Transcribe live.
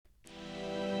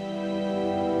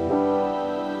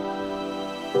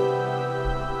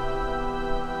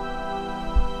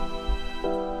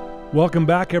Welcome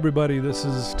back, everybody. This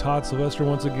is Todd Sylvester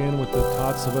once again with the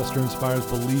Todd Sylvester Inspires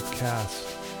Belief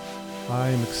Cast. I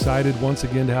am excited once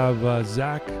again to have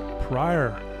Zach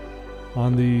Pryor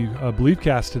on the Belief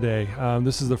Cast today.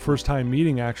 This is the first time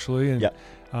meeting, actually,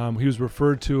 and he was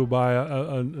referred to by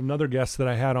another guest that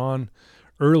I had on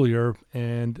earlier,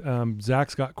 and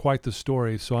Zach's got quite the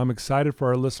story, so I'm excited for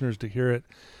our listeners to hear it.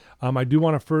 I do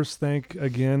want to first thank,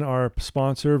 again, our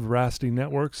sponsor, Veracity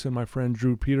Networks, and my friend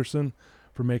Drew Peterson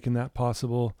for making that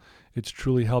possible. It's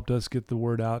truly helped us get the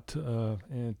word out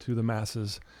and to the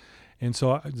masses. And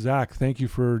so, Zach, thank you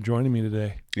for joining me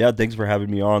today. Yeah, thanks for having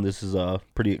me on. This is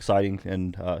pretty exciting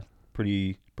and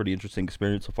pretty interesting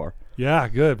experience so far. Yeah,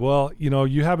 good. Well,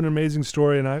 you have an amazing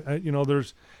story, and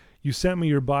you sent me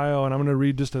your bio, and I'm going to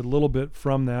read just a little bit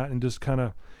from that, and just kind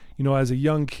of, as a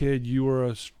young kid, you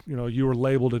were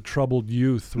labeled a troubled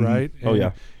youth, right? Mm-hmm. Oh,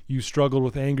 yeah. You struggled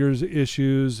with anger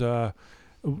issues.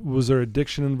 Was there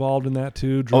addiction involved in that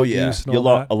too? Drug use and all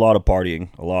that? A lot of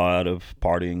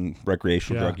partying,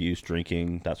 recreational drug use,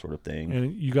 drinking, that sort of thing.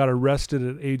 And you got arrested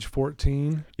at age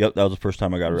 14? Yep, that was the first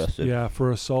time I got arrested. Yeah,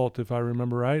 for assault, if I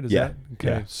remember right. Is yeah. that okay?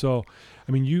 Yeah. So,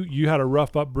 I mean, you had a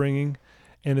rough upbringing,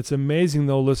 and it's amazing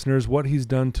though, listeners, what he's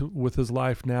done with his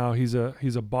life now. He's a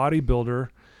bodybuilder.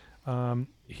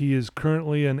 He is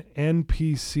currently an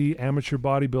NPC amateur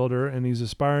bodybuilder, and he's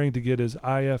aspiring to get his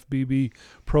IFBB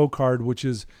pro card, which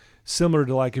is similar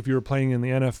to like if you were playing in the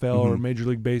NFL or Major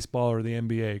League Baseball or the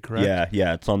NBA, correct?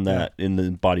 Yeah, it's on that in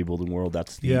the bodybuilding world.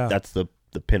 That's the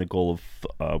pinnacle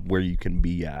of where you can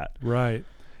be at. Right.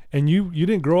 And you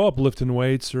didn't grow up lifting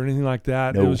weights or anything like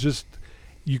that. No. It was just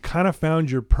you kind of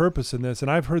found your purpose in this. And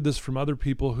I've heard this from other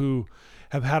people who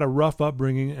have had a rough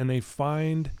upbringing, and they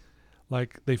find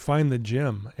the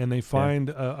gym, and they find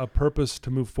a purpose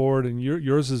to move forward. And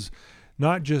yours is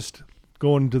not just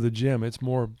going to the gym. It's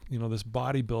more, this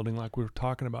bodybuilding like we were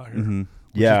talking about here,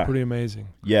 which is pretty amazing.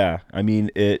 Yeah. I mean,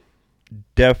 it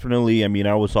definitely,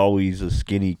 I was always a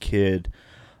skinny kid,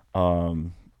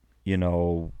 growing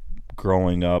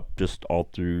up just all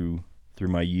through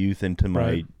my youth into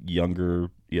my younger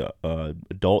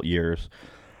adult years.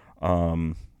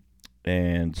 And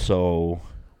so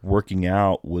working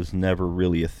out was never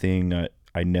really a thing.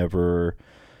 I never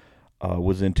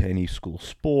was into any school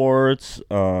sports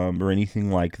or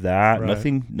anything like that.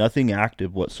 Right. Nothing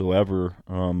active whatsoever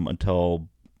until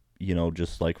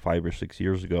just like 5 or 6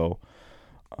 years ago.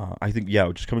 I think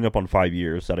just coming up on 5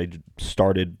 years that I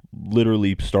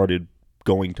literally started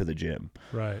going to the gym.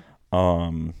 Right.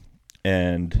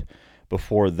 And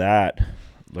before that,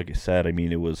 like I said,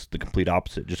 it was the complete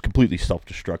opposite, just completely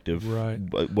self-destructive. Right.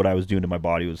 What I was doing to my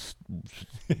body was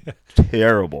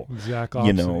terrible. Exact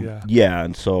opposite, Yeah,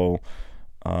 and so...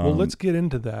 well, let's get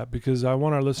into that, because I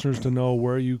want our listeners to know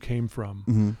where you came from.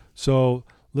 Mm-hmm. So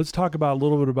let's talk about a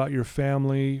little bit about your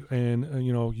family and,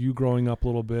 you growing up a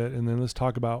little bit, and then let's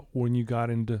talk about when you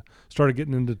started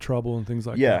getting into trouble and things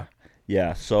like that.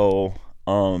 Yeah, so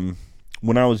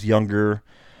when I was younger,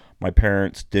 my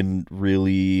parents didn't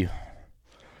really...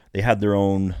 They had their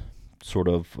own sort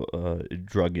of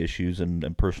drug issues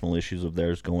and personal issues of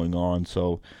theirs going on.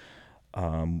 So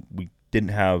we didn't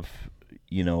have,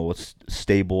 a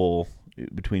stable,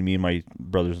 between me and my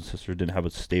brothers and sisters, didn't have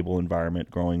a stable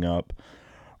environment growing up.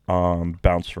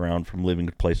 Bounced around from living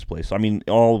place to place.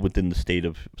 All within the state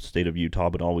of Utah,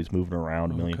 but always moving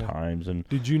around a million times. And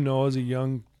did you know as a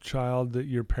young child that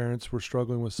your parents were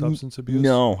struggling with substance abuse?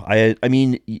 No, at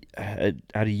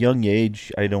a young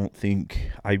age, I don't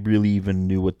think I really even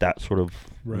knew what that sort of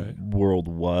world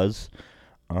was.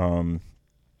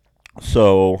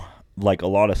 So like a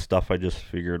lot of stuff I just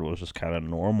figured was just kind of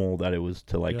normal, that it was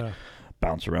to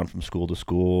bounce around from school to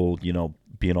school,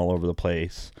 being all over the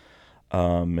place,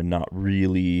 and not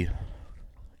really,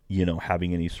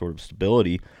 having any sort of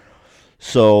stability.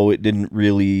 So it didn't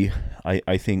really,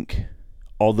 I think,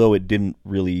 although it didn't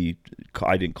really,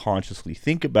 I didn't consciously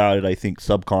think about it, I think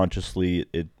subconsciously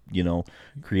it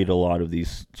created a lot of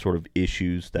these sort of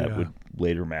issues that would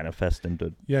later manifest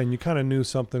into... Yeah, and you kind of knew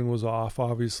something was off,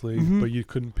 obviously, but you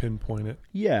couldn't pinpoint it.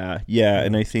 Yeah,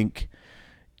 and I think,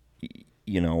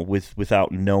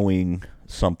 without knowing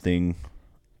something,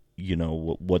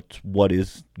 what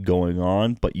is going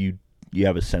on, but you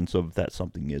have a sense of that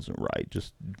something isn't right,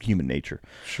 just human nature.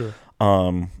 Sure.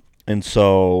 And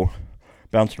so...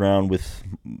 bounced around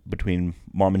between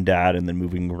mom and dad, and then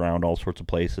moving around all sorts of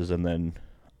places, and then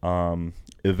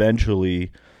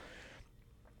eventually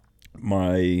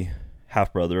my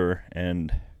half brother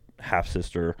and half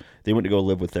sister, they went to go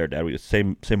live with their dad. We had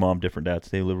same mom, different dads.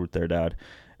 They lived with their dad,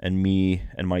 and me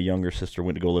and my younger sister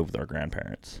went to go live with our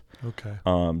grandparents. Okay.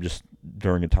 Just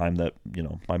during a time that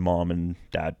my mom and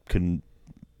dad couldn't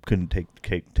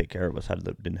take care of us,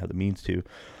 didn't have the means to.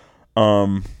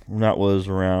 That was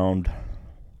around,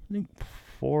 I think,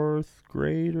 4th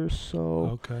grade or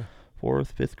so. Okay.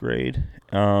 4th, 5th grade.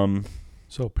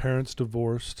 So parents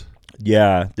divorced.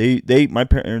 Yeah, my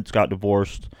parents got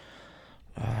divorced.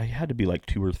 I had to be like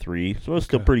 2 or 3, so I was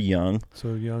still pretty young.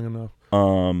 So young enough.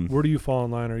 Where do you fall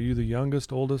in line? Are you the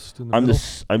youngest, oldest? In the I'm middle?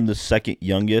 I'm the second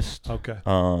youngest. Okay.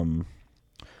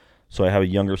 So I have a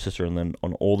younger sister and then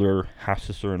an older half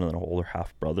sister and then an older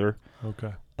half brother.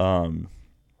 Okay.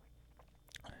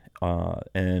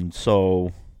 And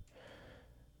so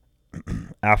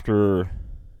after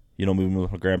moving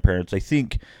with my grandparents,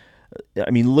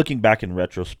 looking back in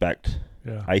retrospect,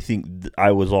 yeah, I think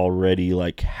I was already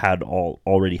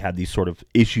had these sort of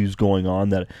issues going on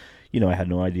that I had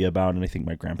no idea about, and I think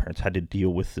my grandparents had to deal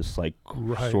with this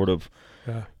sort of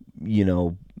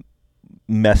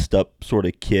messed up sort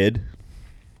of kid,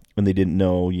 and they didn't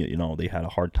know they had a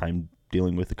hard time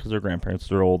dealing with it because their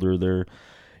grandparents are older, they're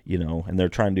and they're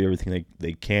trying to do everything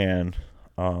they can.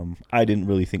 I didn't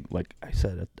really think, like I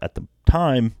said at the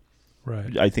time,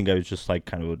 right. I think I was just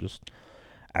kind of just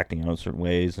acting out in certain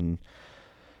ways, and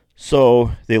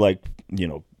so they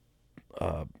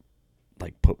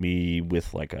put me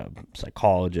with a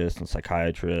psychologist and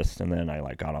psychiatrist, and then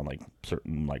I got on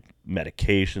certain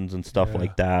medications and stuff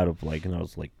like that and I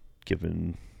was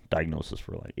given diagnosis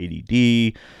for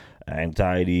ADD,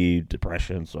 anxiety,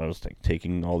 depression. So I was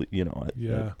taking all at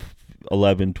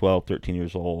 11, 12, 13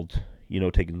 years old,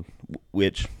 taking,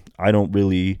 which I don't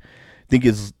really think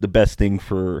is the best thing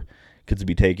for kids to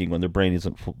be taking when their brain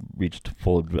isn't reached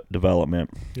full development.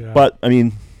 Yeah. But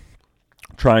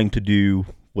trying to do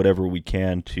whatever we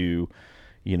can to,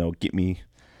 get me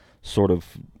sort of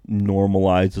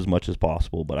normalized as much as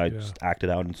possible. But I just acted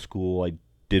out in school. I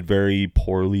did very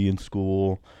poorly in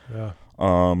school. Yeah.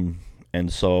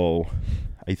 And so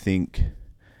I think,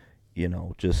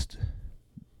 just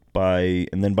by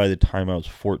the time I was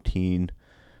 14,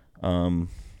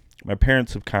 my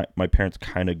parents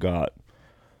kind of got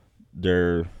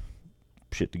their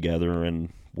shit together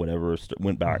and whatever,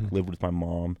 went back, lived with my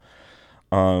mom,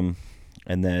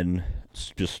 and then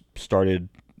just started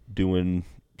doing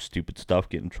stupid stuff,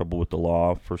 get in trouble with the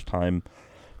law. First time,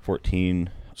 14.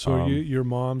 So your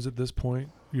mom's at this point,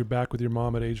 you're back with your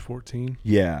mom at age 14?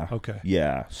 Yeah. Okay.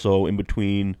 Yeah. So in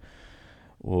between,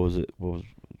 about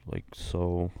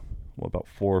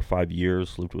 4 or 5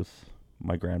 years lived with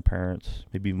my grandparents,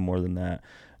 maybe even more than that.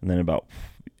 And then about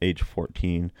age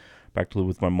 14, back to live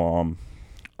with my mom.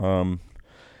 And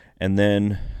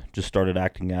then just started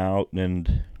acting out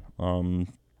and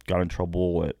got in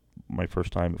trouble at my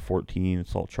first time at 14,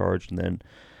 assault charged, and then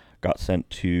got sent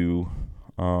to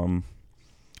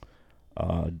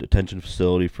detention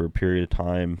facility for a period of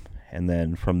time. And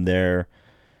then from there,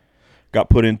 got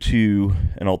put into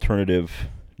an alternative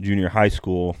junior high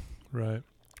school, right,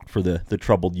 for the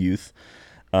troubled youth.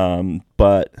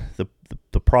 But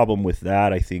the problem with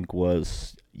that, I think,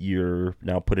 was you're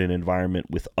now put in an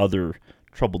environment with other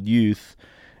troubled youth,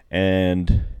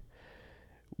 and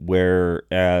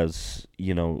whereas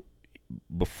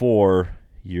before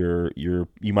you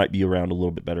might be around a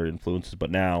little bit better influences, but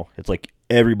now it's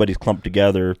everybody's clumped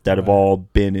together that have all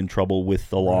been in trouble with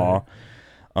the law,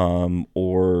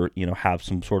 or have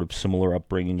some sort of similar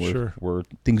upbringing where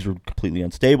things were completely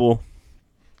unstable.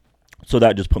 So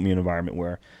that just put me in an environment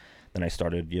where then I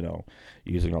started,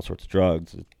 using all sorts of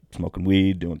drugs, smoking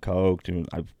weed, doing coke,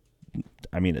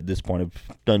 at this point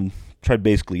I've tried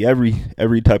basically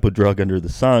every type of drug under the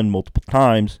sun multiple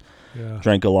times. Yeah.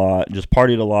 Drank a lot, just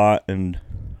partied a lot, and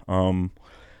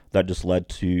that just led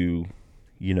to,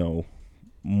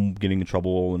 getting in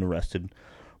trouble and arrested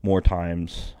more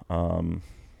times. So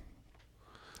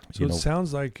it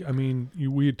sounds like,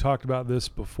 we had talked about this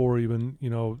before even,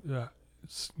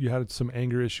 you had some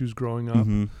anger issues growing up.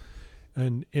 Mm-hmm.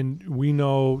 And we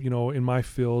know, in my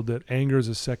field that anger is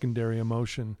a secondary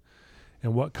emotion.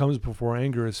 And what comes before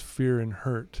anger is fear and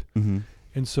hurt. Mm-hmm.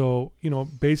 And so,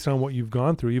 based on what you've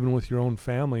gone through, even with your own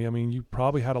family, you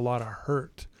probably had a lot of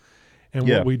hurt. And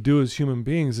what we do as human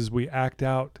beings is we act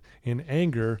out in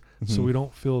anger so we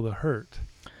don't feel the hurt.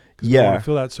 We don't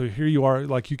feel that. So here you are,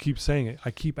 like you keep saying it,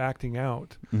 I keep acting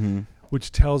out,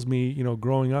 which tells me,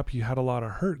 growing up, you had a lot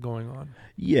of hurt going on.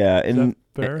 Yeah. Is that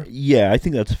fair? Yeah, I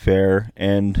think that's fair.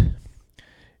 And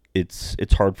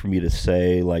it's hard for me to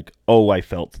say I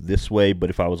felt this way, but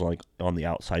if I was on the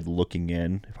outside looking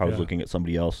in, if I was looking at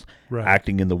somebody else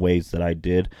acting in the ways that I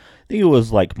did, I think it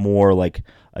was more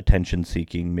attention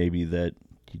seeking, maybe that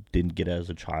you didn't get as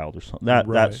a child or something.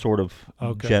 That sort of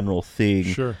general thing.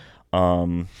 Sure.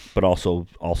 But also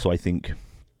I think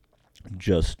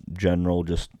just general,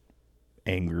 just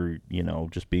anger,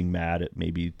 just being mad at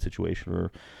maybe the situation,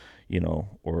 or,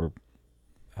 or,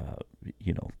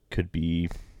 could be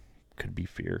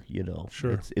fear,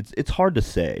 Sure. It's hard to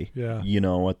say, Yeah.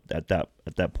 at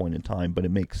that point in time, but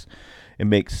it makes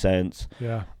sense.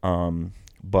 Yeah.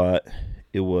 But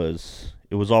it was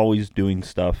always doing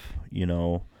stuff,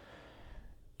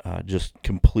 just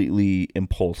completely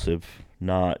impulsive,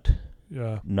 not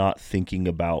Yeah. thinking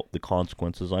about the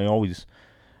consequences. I've always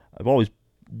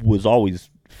was always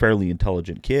fairly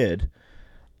intelligent kid,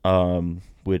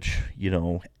 which,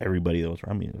 everybody that was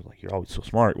around me was like, "You're always so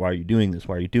smart. Why are you doing this?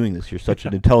 Why are you doing this? You're such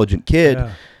an intelligent kid.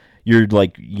 Yeah. You're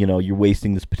like, you're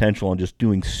wasting this potential on just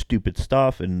doing stupid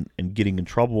stuff and getting in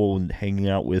trouble and hanging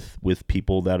out with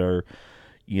people that are,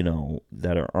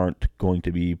 aren't going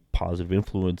to be positive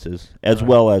influences, as Right.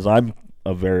 well as I'm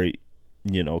a very,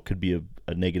 could be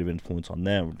a negative influence on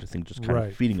them. I think just kind Right,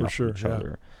 of feeding for off sure, of each yeah.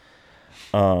 other.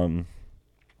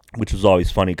 Which was always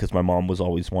funny because my mom was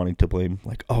always wanting to blame,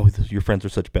 like, "Oh, your friends are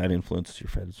such bad influences. Your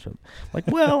friends are like,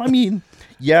 well, I mean,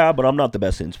 yeah, but I'm not the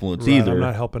best influence Right, either. I'm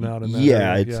not helping out in that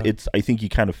Yeah, area. it's. I think you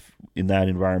kind of, in that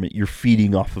environment, you're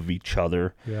feeding off of each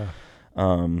other. Yeah,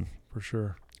 Um, for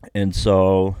sure. and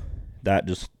so that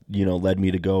just, led me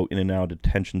to go in and out of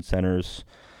detention centers,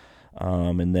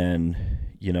 and then,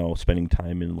 spending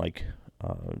time in, like,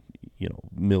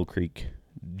 Mill Creek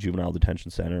Juvenile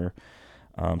Detention Center.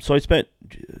 So I spent,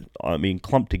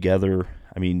 clumped together,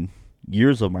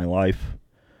 years of my life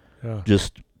Yeah.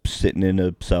 just sitting in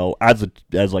a cell as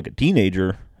like a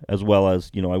teenager, as well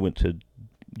as, I went to,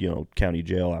 county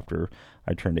jail after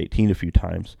I turned 18 a few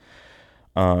times,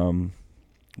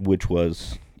 which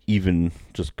was even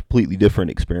just completely different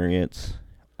experience,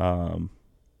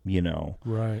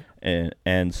 Right.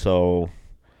 and so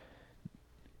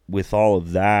with all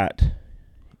of that,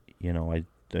 I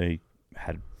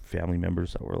had family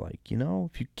members that were like,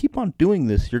 if you keep on doing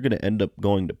this, you're going to end up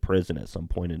going to prison at some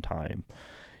point in time,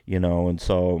 and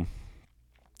so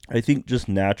I think just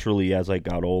naturally as I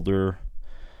got older,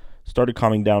 started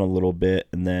calming down a little bit,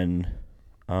 and then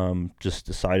just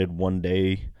decided one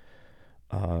day,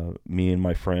 me and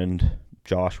my friend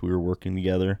Josh, we were working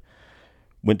together,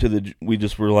 we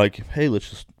just were like, hey, let's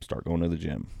just start going to the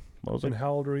gym. I was And like,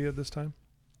 how old are you at this time?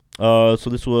 so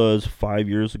this was 5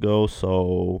 years ago,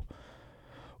 so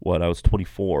I was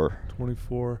 24.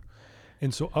 24.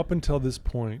 And so up until this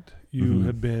point, you Mhm.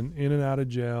 had been in and out of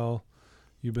jail.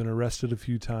 You've been arrested a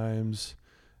few times.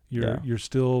 Yeah. You're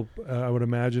still, I would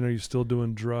imagine, are you still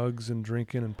doing drugs and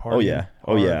drinking and partying? Oh yeah,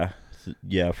 hard?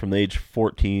 yeah. From the age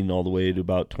 14 all the way to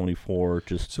about 24,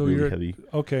 just So really you're heavy.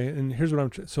 Okay, and here's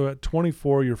what so at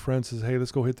 24, your friend says, hey,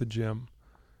 let's go hit the gym.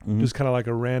 Mhm. Just kind of like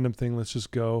a random thing, let's just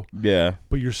go. Yeah,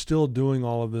 But you're still doing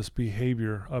all of this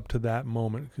behavior up to that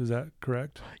moment. Is that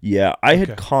correct? yeah. I had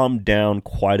Okay. calmed down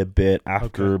quite a bit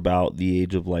after Okay. about the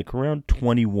age of like around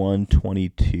 21,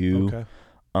 22. Okay.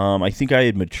 I think I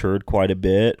had matured quite a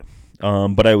bit,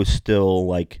 but I was still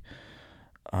like,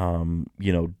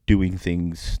 doing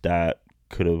things that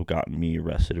could have gotten me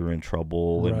arrested or in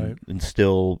trouble, Right. and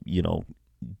still,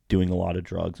 doing a lot of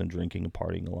drugs and drinking and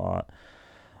partying a lot,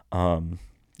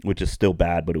 which is still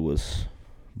bad, but it was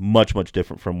much, much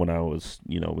different from when I was,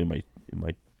 in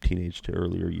my teenage to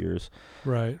earlier years.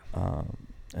 Right.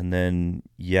 And then,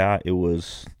 yeah, it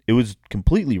was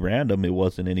completely random. It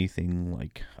wasn't anything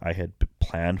like I had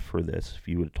planned for this. If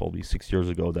you would have told me 6 years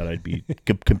ago that I'd be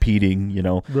competing,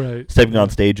 Right. stepping on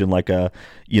stage in like a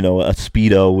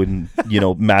Speedo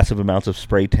and, massive amounts of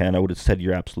spray tan, I would have said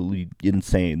you're absolutely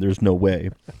insane. There's no way.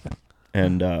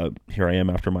 And here I am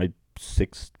after my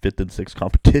fifth and sixth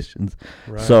competitions.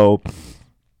 Right. So,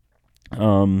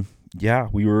 yeah,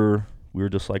 we were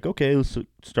just like, okay, let's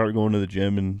start going to the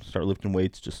gym and start lifting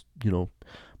weights. Just,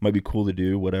 might be cool to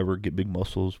do, whatever, get big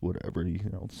muscles, whatever,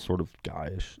 sort of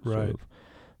guyish, Right.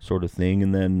 sort of thing.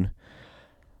 And then,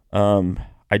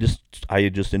 I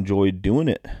just enjoyed doing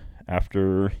it.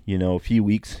 After, a few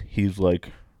weeks, he's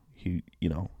like,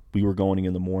 we were going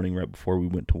in the morning right before we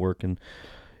went to work, and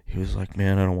he was like,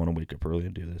 man, I don't want to wake up early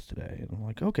and do this today. And I'm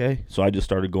like, okay. So I just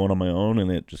started going on my own, and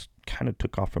it just kind of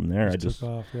took off from there. Took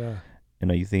off, yeah.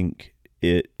 And I think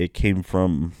it came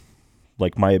from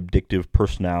like my addictive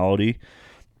personality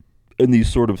and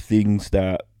these sort of things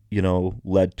that,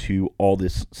 led to all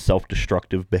this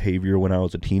self-destructive behavior when I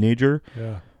was a teenager.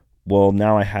 Yeah. Well,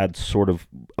 now I had sort of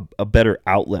a better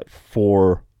outlet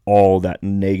for all that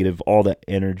negative, all that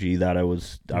energy that I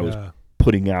was Yeah.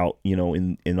 putting out,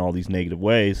 in all these negative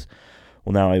ways.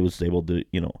 Well, now I was able to,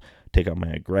 take out my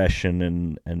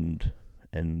aggression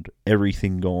and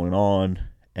everything going on,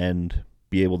 and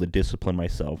be able to discipline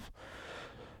myself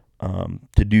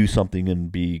to do something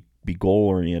and be goal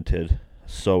oriented.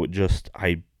 So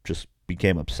I just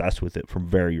became obsessed with it from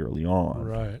very early on.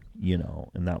 Right. You know,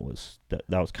 and that was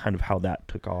kind of how that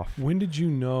took off. When did you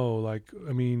know, like,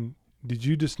 I mean, did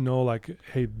you just know, like,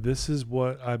 hey, this is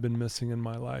what I've been missing in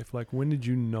my life? Like, when did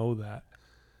you know that?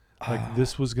 Like,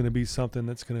 this was going to be something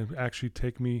that's going to actually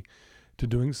take me to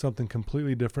doing something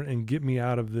completely different and get me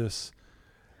out of this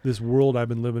world I've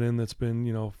been living in that's been,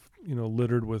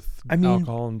 littered with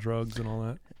alcohol and drugs and all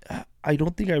that? I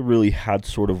don't think I really had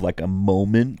sort of like a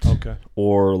moment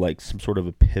or like some sort of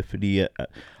epiphany.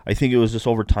 I think it was just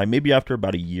over time, maybe after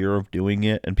about a year of doing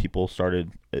it, and people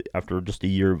started, after just a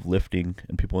year of lifting,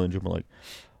 and people in the gym were like,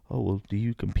 oh, well, do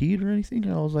you compete or anything?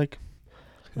 And I was like,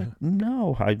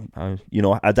 no, I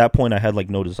at that point I had like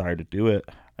no desire to do it.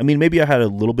 I mean, maybe I had a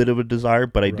little bit of a desire,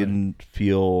 but I didn't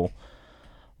feel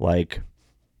like,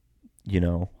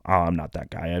 I'm not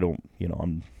that guy. I don't,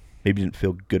 I'm maybe didn't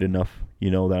feel good enough,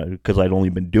 that because I'd only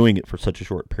been doing it for such a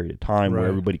short period of time where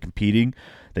everybody competing,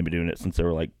 they've been doing it since they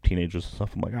were like teenagers and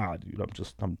stuff. I'm like, dude,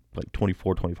 I'm like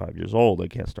 24, 25 years old. I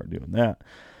can't start doing that.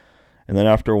 And then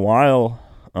after a while,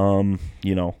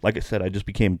 like I said, I just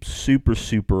became super,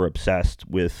 super obsessed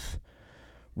with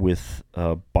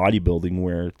bodybuilding,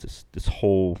 where it's this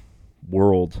whole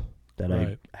world that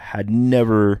I had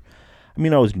never. I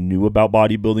mean, I always knew about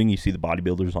bodybuilding. You see the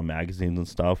bodybuilders on magazines and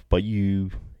stuff, but you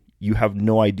have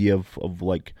no idea of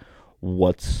like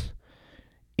what's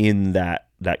in that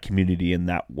community, in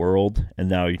that world. And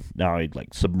now I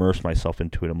like submerge myself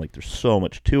into it. I'm like, there's so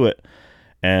much to it,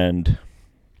 and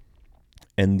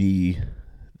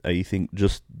I think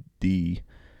just the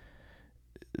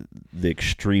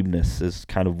extremeness is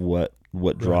kind of what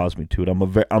draws me to it.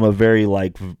 I'm a very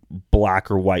like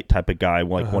black or white type of guy,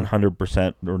 like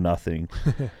 100% or nothing.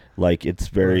 Like, it's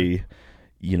very,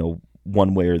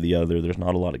 one way or the other. There's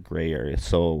not a lot of gray area.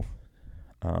 So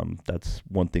that's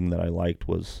one thing that I liked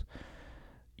was,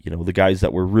 the guys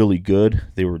that were really good,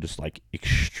 they were just like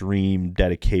extreme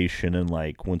dedication. And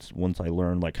like once I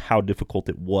learned like how difficult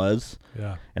it was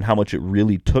and how much it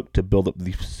really took to build up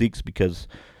these physiques, because,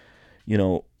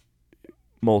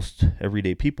 most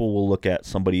everyday people will look at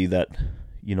somebody that,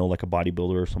 like a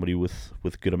bodybuilder or somebody with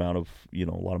good amount of, a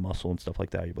lot of muscle and stuff like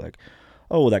that. You'd be like,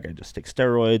 oh, that guy just takes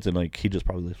steroids and like he just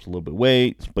probably lifts a little bit of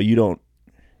weight, but you don't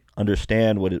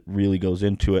understand what it really goes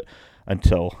into it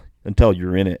until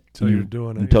you're in it. Until you're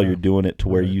doing it. Until you're doing it to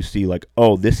where you see like,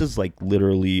 oh, this is like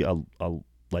literally a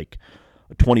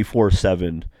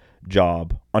 24/7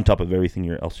 job on top of everything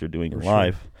else you're doing in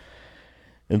life.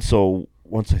 And so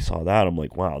once I saw that, I'm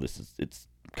like, wow, it's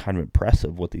kind of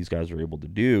impressive what these guys are able to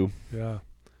do. Yeah.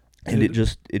 And it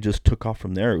just took off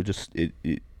from there.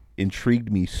 It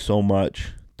intrigued me so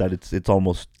much that it's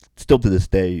almost still to this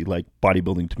day, like,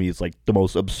 bodybuilding to me is like the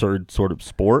most absurd sort of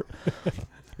sport.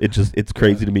 It's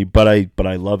crazy to me, but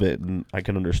I love it, and I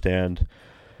can understand.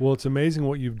 Well, it's amazing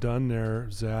what you've done there,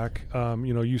 Zach.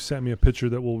 You sent me a picture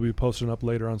that we'll be posting up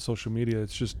later on social media.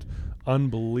 It's just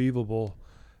unbelievable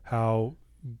how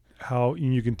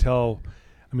you can tell.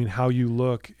 I mean, how you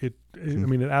look. It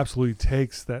absolutely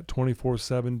takes that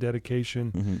 24/7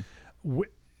 dedication. Mm-hmm.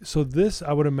 So this,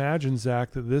 I would imagine,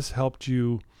 Zach, that this helped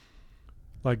you,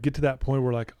 like, get to that point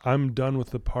where, like, I'm done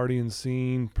with the partying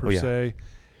scene per se.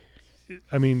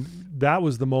 I mean, that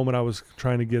was the moment I was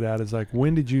trying to get at, is like,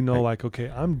 when did you know, like, okay,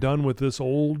 I'm done with this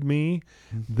old me.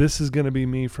 This is going to be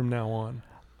me from now on.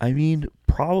 I mean,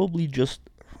 probably just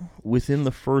within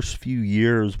the first few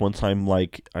years, once I'm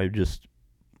like,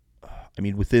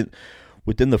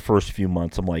 within the first few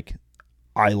months, I'm like,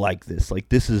 I like this. Like,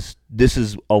 this is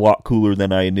a lot cooler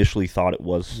than I initially thought it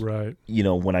was. Right.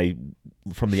 When I,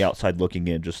 from the outside looking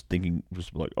in, just thinking,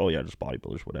 just like, oh yeah, just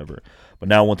bodybuilders, whatever. But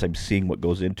now once I'm seeing what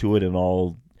goes into it and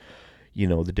all,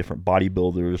 the different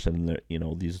bodybuilders and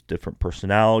these different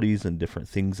personalities and different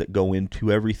things that go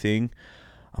into everything,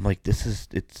 I'm like,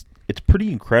 it's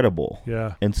pretty incredible.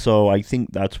 Yeah. And so I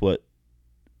think that's what,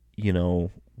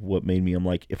 what made me, I'm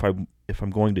like, if I'm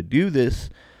going to do this,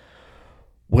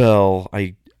 well,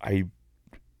 I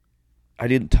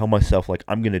didn't tell myself, like,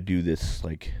 I'm going to do this,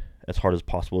 like, as hard as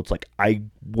possible. It's like I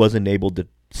wasn't able to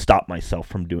stop myself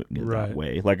from doing it that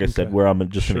way. Like I said, where I'm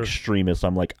just an extremist,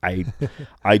 I'm like, I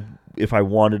if I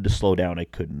wanted to slow down, I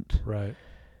couldn't. Right.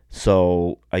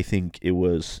 So I think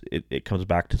it comes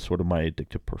back to sort of my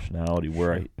addictive personality,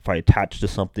 where if I attach to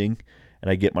something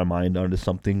and I get my mind onto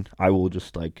something, I will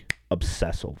just like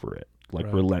obsess over it,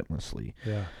 like relentlessly.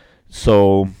 Yeah.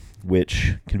 So,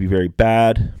 which can be very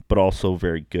bad, but also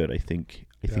very good. I think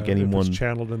anyone, if it's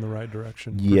channeled in the right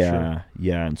direction. Yeah.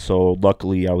 And so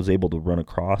luckily I was able to run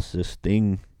across this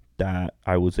thing that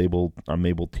I'm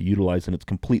able to utilize, and it's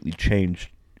completely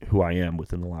changed who I am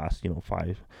within the last,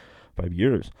 5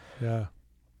 years. Yeah.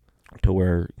 To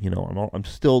where, I'm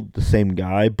still the same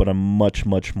guy, but I'm much,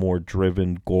 much more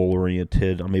driven, goal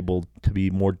oriented. I'm able to be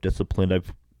more disciplined.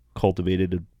 I've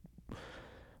cultivated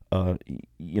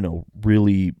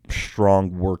really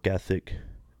strong work ethic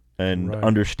and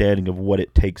understanding of what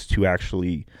it takes to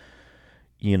actually,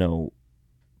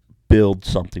 build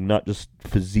something, not just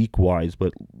physique wise,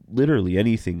 but literally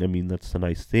anything. I mean, that's the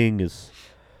nice thing is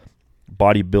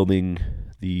bodybuilding,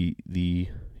 the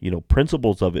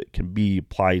principles of it can be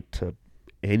applied to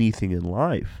anything in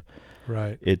life.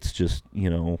 Right. It's just,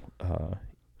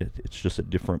 it's just a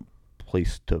different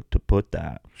place to put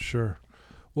that. Sure.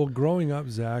 Well, growing up,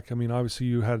 Zach, I mean, obviously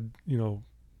you had,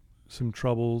 some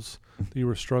troubles that you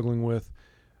were struggling with.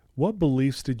 What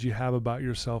beliefs did you have about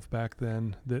yourself back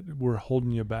then that were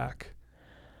holding you back?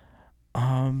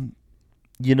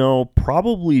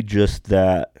 Probably just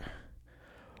that,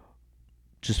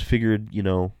 just figured,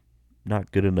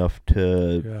 not good enough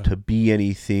to be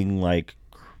anything like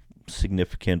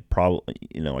significant. Probably,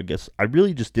 I guess I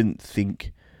really just didn't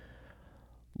think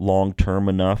long term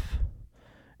enough,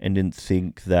 and didn't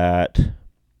think that,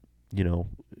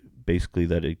 basically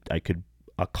that I could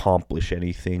accomplish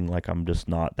anything. Like, I'm just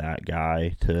not that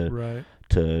guy to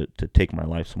take my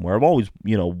life somewhere. I've always,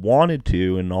 wanted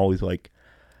to, and always like,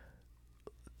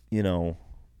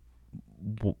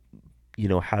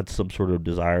 had some sort of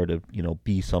desire to,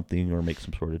 be something or make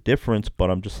some sort of difference,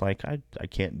 but I'm just like, I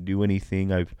can't do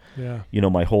anything. I've,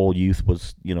 my whole youth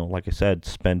was, like I said,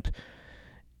 spent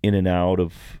in and out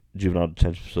of juvenile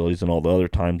detention facilities, and all the other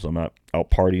times I'm out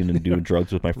partying and doing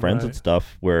drugs with my friends and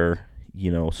stuff, where,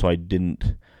 so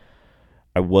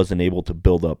I wasn't able to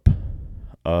build up,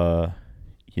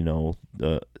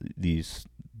 these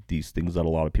things that a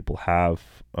lot of people have,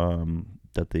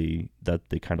 that they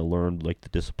kind of learned, like the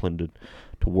discipline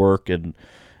to work and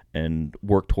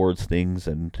work towards things.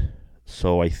 And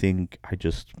so I think I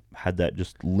just had that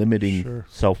just limiting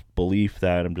self-belief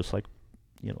that I'm just like,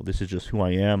 this is just who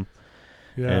I am.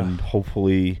 Yeah. And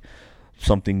hopefully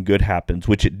something good happens,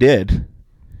 which it did.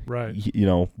 Right.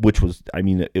 Which was,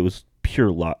 it was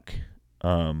pure luck,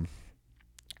 that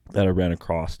I ran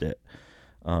across it,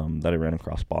 that I ran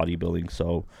across bodybuilding.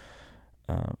 So,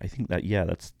 I think that,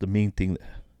 that's the main thing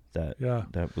that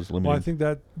was limiting. Well, I think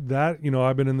that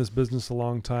I've been in this business a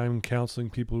long time, counseling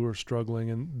people who are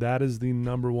struggling, and that is the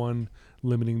number one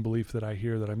limiting belief that I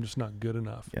hear, that I'm just not good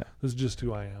enough. Yeah. This is just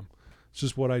who I am. It's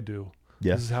just what I do.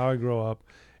 Yeah. This is how I grow up.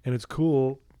 And it's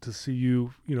cool to see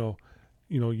you, you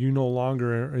no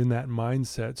longer are in that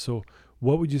mindset. So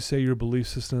what would you say your belief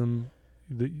system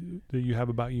that you have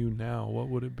about you now, what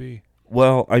would it be?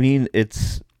 Well,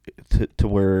 it's to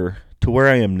where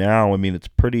I am now. It's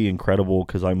pretty incredible,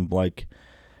 because I'm like,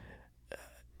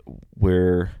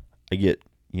 where I get,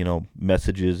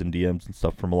 messages and DMs and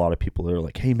stuff from a lot of people that are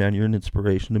like, hey man, you're an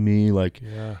inspiration to me. Like,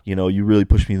 you really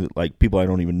push me, like people I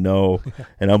don't even know.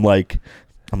 And I'm like,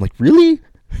 really?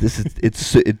 This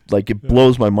is, it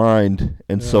blows my mind.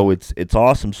 And so it's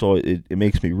awesome. So it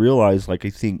makes me realize, like, I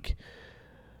think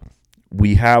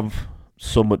we have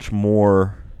so much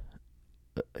more,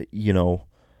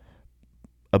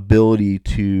 ability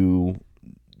to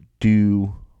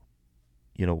do,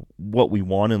 what we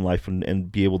want in life,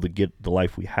 and be able to get the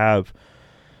life we have,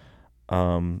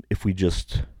 if we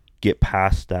just get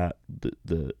past that,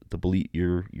 the belief,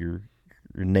 your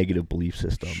negative belief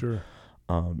system. Sure.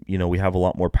 We have a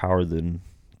lot more power than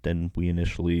we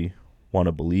initially want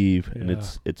to believe. Yeah. And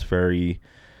it's very,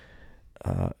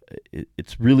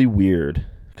 it's really weird,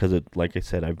 because like I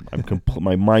said,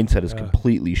 my mindset is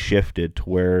completely shifted to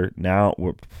where now,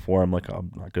 before I'm like,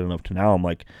 I'm not good enough, to now I'm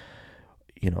like,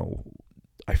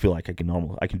 I feel like I can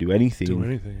do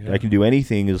anything. I can do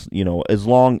anything, as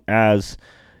long as,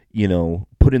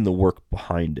 put in the work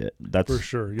behind it. That's for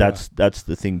sure. Yeah. That's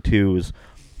the thing too, is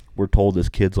we're told as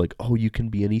kids, like, oh, you can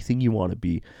be anything you want to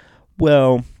be.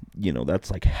 Well, that's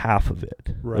like half of it,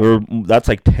 or that's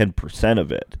like 10%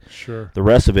 of it. Sure. The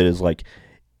rest of it is like,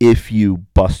 if you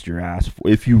bust your ass,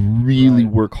 if you really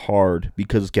work hard,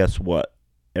 because guess what?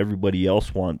 Everybody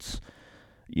else wants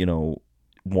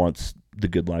the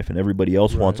good life, and everybody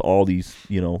else wants all these,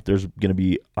 there's going to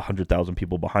be 100,000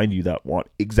 people behind you that want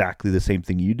exactly the same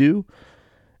thing you do.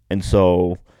 And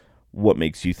so what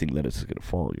makes you think that it's going to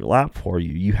fall in your lap for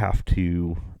you? You have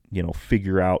to,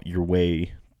 figure out your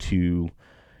way to,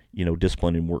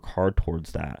 discipline and work hard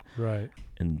towards that. Right.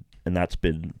 And that's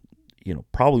been,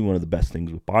 probably one of the best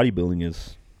things with bodybuilding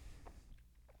is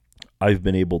I've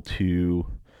been able to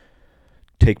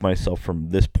take myself from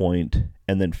this point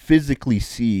and then physically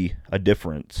see a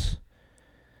difference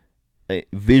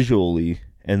visually,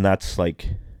 and that's like,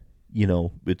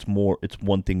 it's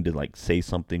one thing to like say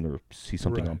something or see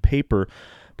something Right. on paper,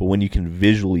 but when you can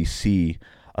visually see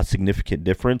a significant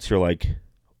difference, you're like,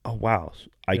 oh wow,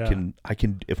 I Yeah.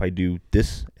 can if I do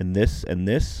this and this and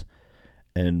this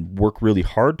and work really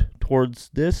hard towards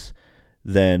this,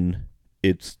 then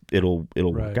it'll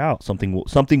Right. work out.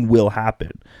 Something will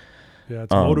happen. Yeah,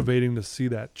 it's motivating to see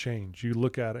that change. You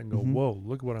look at it and go, Mhm. whoa,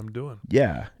 look what I'm doing.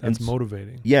 Yeah. That's and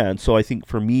motivating. Yeah, and so I think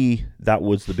for me that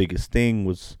was the biggest thing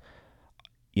was,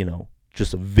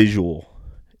 just a visual,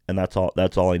 and that's all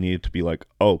I needed to be like,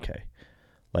 oh, okay,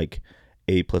 like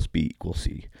A plus B equals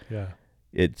C. Yeah,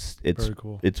 It's very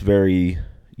cool. it's very,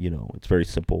 it's very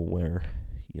simple where,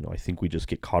 I think we just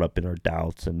get caught up in our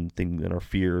doubts and things and our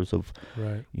fears of,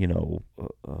 Right.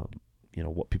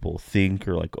 what people think,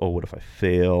 or like, oh, what if I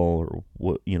fail, or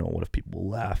what if people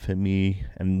laugh at me?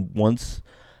 And once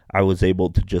I was able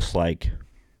to just like,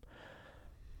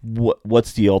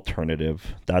 what's the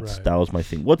alternative? Right. That was my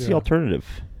thing. What's the Yeah.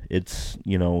 alternative? It's,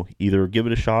 either give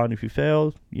it a shot, and if you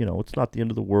fail, it's not the end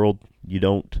of the world. You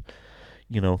don't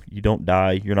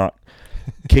die. You're not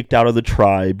kicked out of the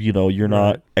tribe. You're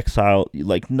not Right. exiled.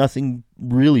 Like, nothing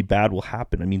really bad will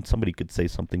happen. I mean, somebody could say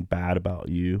something bad about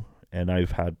you, and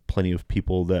I've had plenty of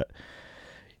people that,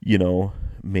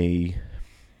 may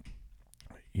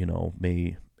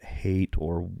hate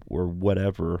or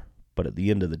whatever, but at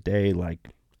the end of the day, like,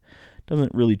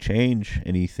 doesn't really change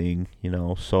anything,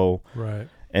 so, Right.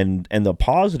 and the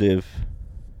positive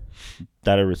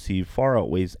that I receive far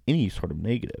outweighs any sort of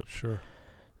negative. Sure.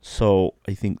 So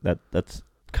I think that's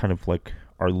kind of like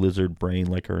our lizard brain,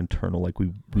 like our internal, like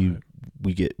we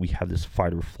have this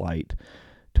fight or flight,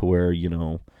 to where,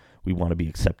 we want to be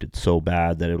accepted so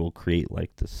bad that it'll create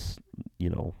like this,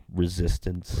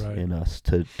 resistance Right. in us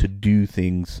to do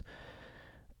things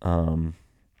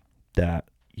that,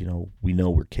 we know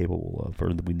we're capable of,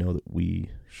 or that we know that we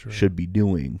Sure. should be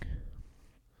doing.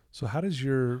 So how does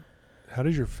your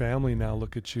family now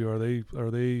look at you? Are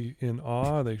they in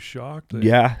awe? Are they shocked?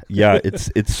 Yeah,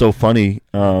 it's so funny,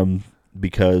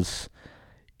 because,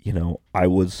 I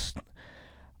was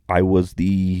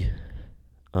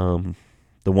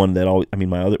the one that always, I mean,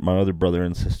 my other brother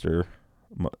and sister,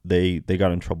 they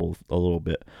got in trouble a little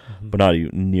bit, Mhm. but not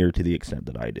even near to the extent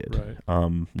that I did. Right.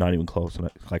 Not even close. And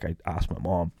I asked my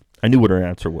mom. I knew what her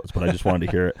answer was, but I just wanted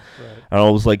to hear it. Right. And I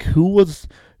was like, who was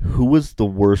the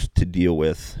worst to deal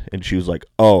with? And she was like,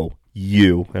 oh,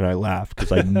 you. And I laughed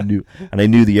because I knew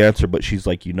the answer. But she's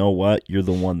like, you know what? You're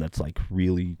the one that's like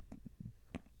really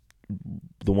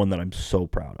the one that I'm so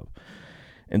proud of.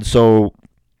 And so,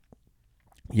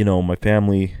 my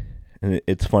family, and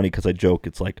it's funny because I joke,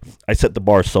 it's like I set the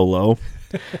bar so low.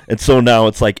 And so now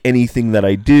it's like anything that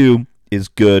I do is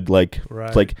good. Like, Right.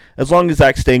 it's like, as long as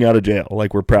Zach's staying out of jail,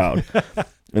 like, we're proud.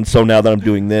 And so now that I'm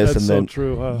doing this, That's and so then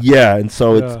true, huh? yeah, and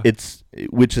so Yeah. it's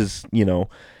which is,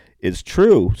 is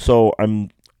true. So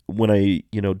when I,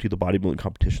 do the bodybuilding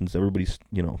competitions, everybody's,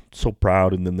 so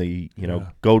proud, and then they,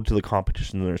 Yeah. go to the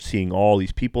competition, and they're seeing all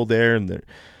these people there, and they're,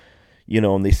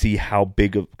 and they see how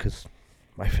big of, because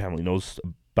my family knows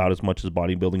about as much as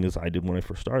bodybuilding as I did when I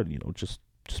first started, just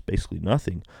basically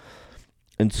nothing.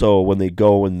 And so when they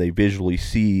go and they visually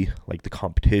see like the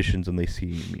competitions, and they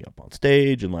see me up on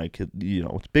stage, and like, it's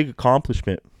a big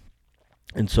accomplishment.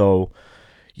 And so,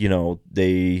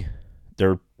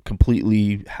 they're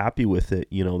completely happy with it.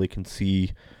 They can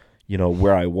see,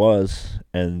 where I was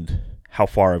and how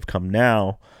far I've come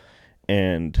now,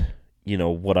 and,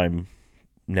 what I'm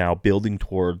now building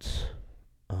towards.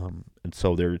 And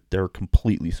so they're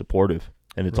completely supportive,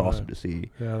 and it's Right. awesome to see.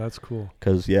 Yeah, that's cool.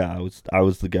 Because I was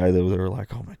the guy that they were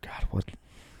like, oh my God, what's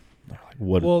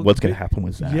Well, going to happen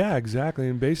with that? Yeah, exactly.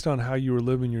 And based on how you were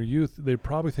living your youth, they're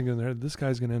probably thinking this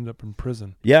guy's going to end up in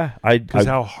prison. Yeah, Because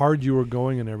how hard you were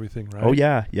going and everything, right? oh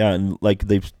yeah, and like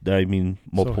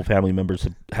multiple family members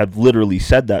have literally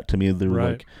said that to me. They were Right.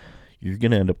 like, you're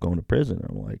going to end up going to prison.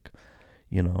 I'm like,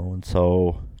 and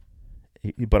so,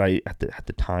 but at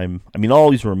the time, I mean, I'll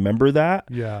always remember that.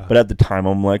 Yeah. But at the time,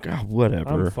 I'm like, oh,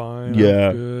 whatever. I'm fine. Yeah.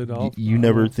 I'm good. You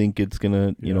never think it's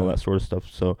gonna, Yeah. that sort of stuff.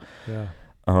 So, Yeah.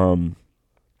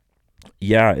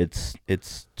 yeah, it's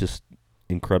just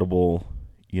incredible.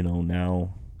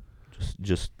 Now,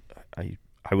 just I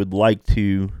would like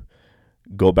to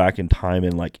go back in time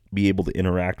and like be able to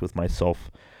interact with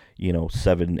myself,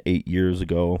 7-8 years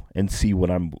ago, and see what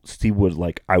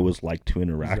like I was like to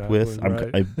interact with.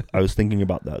 Exactly, I was thinking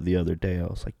about that the other day. I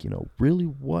was like, really,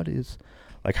 what is,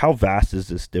 like, how vast is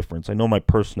this difference? I know my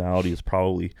personality is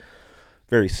probably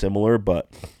very similar, but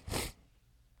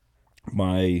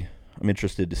my I'm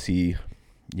interested to see,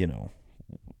 you know,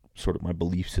 sort of my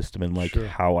belief system and like Sure.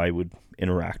 how I would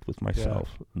interact with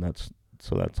myself. And that's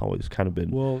always kind of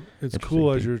been Well, it's interesting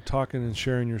cool as thing. you're talking and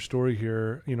sharing your story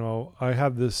here. You know, I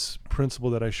have this principle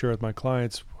that I share with my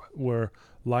clients where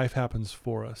life happens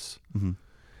for us. Mm-hmm.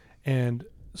 And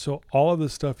so all of the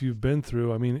stuff you've been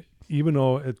through, I mean, even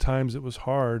though at times it was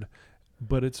hard,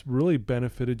 but it's really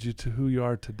benefited you to who you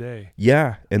are today.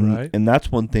 Yeah, and Right? and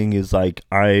that's one thing is like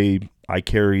I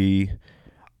carry,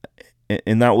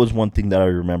 and that was one thing that I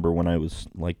remember when I was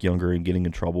like younger and getting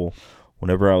in trouble.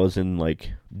 Whenever I was in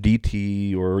like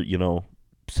DT or, you know,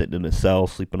 sitting in a cell,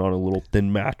 sleeping on a little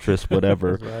thin mattress,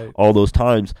 whatever, Right. all those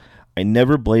times, I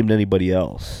never blamed anybody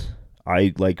else.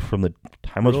 I like from the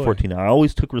time I was Really? 14, I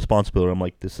always took responsibility. I'm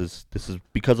like, this is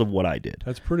because of what I did.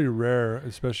 That's pretty rare,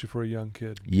 especially for a young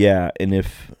kid. Yeah, and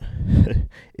if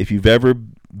you've ever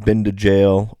been to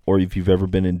jail or if you've ever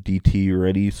been in DT or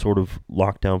any sort of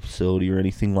lockdown facility or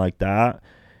anything like that,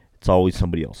 it's always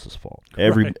somebody else's fault.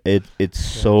 Right. It's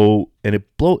so, and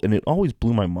it always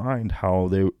blew my mind how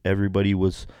everybody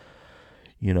was,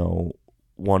 you know,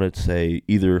 wanted to say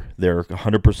either they're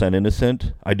 100%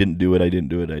 innocent, I didn't do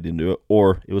it,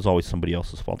 or it was always somebody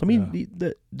else's fault. I mean,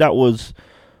 that was,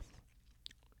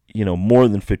 you know, more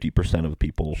than 50% of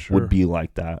people Sure. would be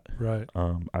like that. Right.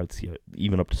 I would see it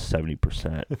even up to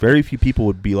 70%. Very few people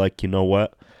would be like, you know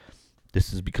what,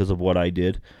 this is because of what I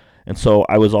did. And so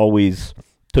I was always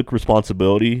took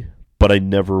responsibility, but I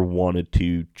never wanted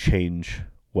to change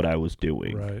what I was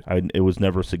doing. Right. It was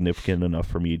never significant enough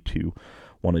for me to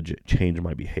want to change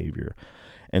my behavior.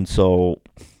 And so,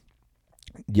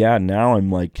 yeah, now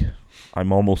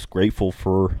I'm almost grateful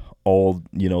for all,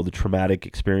 you know, the traumatic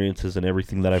experiences and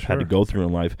everything that I've had to Sure. go through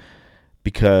in life,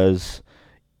 because,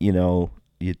 you know,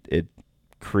 it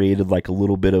created like a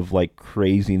little bit of like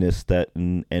craziness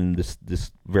and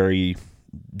this very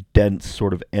dense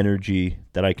sort of energy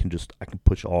that I can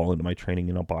push all into my training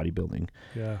and bodybuilding.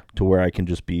 Yeah. To where I can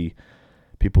just be,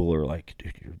 people are like,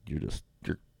 dude,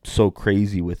 you're so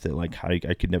crazy with it. Like, I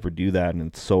could never do that. And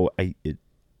it's so,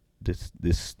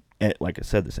 this, like I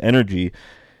said, this energy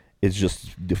is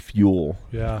just the fuel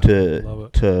Yeah. Love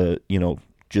it. to, you know,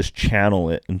 just channel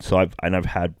it. And so I've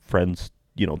had friends,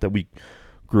 you know, that we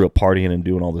grew up partying and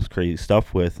doing all this crazy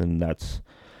stuff with. And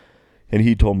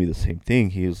he told me the same thing.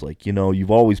 He was like, you know,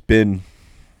 you've always been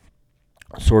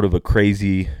sort of a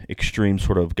crazy, extreme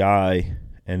sort of guy.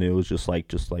 And it was just like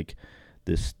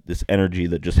this energy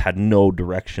that just had no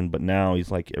direction. But now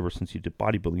he's like, ever since you did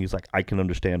bodybuilding, he's like, I can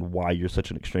understand why you're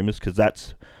such an extremist, because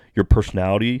that's your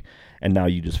personality, and now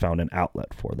you just found an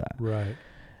outlet for that. Right.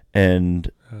 And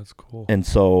that's cool. And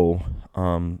so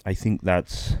I think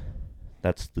that's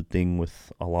the thing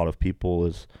with a lot of people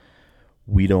is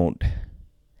we don't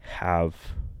have,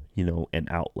 you know, an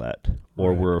outlet,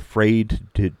 or Right. we're afraid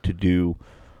to do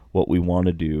what we want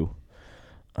to do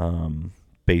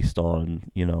based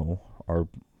on, you know,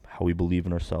 how we believe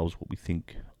in ourselves, what we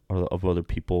think of other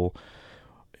people,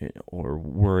 or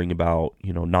worrying about,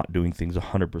 you know, not doing things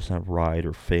 100% right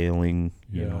or failing,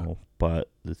 you know. But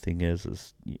the thing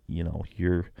is you know,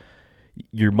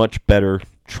 you're much better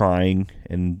trying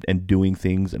and doing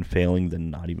things and failing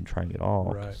than not even trying at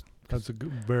all. Right. That's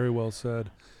very well said.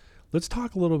 Let's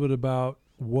talk a little bit about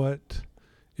what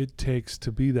it takes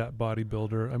to be that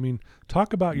bodybuilder. I mean,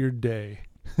 talk about your day.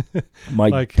 My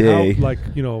like day. How, like,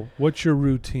 you know, what's your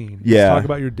routine? Yeah. Let's talk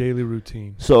about your daily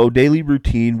routine. So daily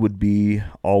routine would be,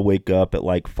 I'll wake up at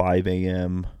like 5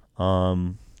 a.m.,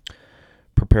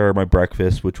 prepare my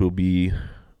breakfast, which will be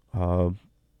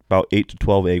about 8 to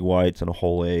 12 egg whites and a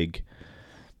whole egg.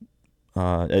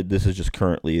 This is just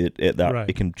currently it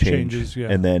can change. Changes, yeah.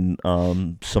 And then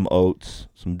some oats,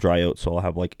 some dry oats. So I'll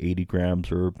have like 80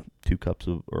 grams or 2 cups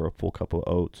or a full cup of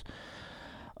oats.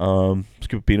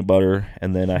 Scoop of peanut butter,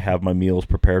 and then I have my meals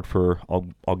prepared for.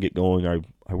 I'll get going.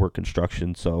 I work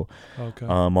construction, so Okay.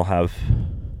 I'll have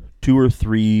 2 or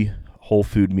 3 whole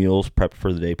food meals prepped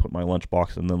for the day. Put in my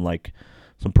lunchbox, and then like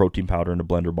some protein powder in a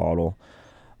blender bottle.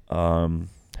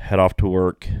 Head off to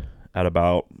work at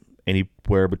about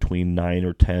anywhere between 9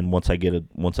 or 10. Once I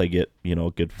get you know,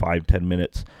 a good 5-10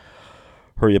 minutes.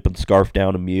 Hurry up and scarf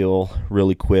down a meal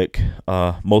really quick.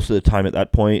 Most of the time at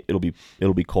that point, it'll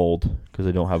be cold because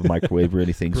I don't have a microwave or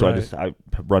anything. So Right. I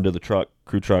run to the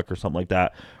crew truck or something like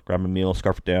that, grab a meal,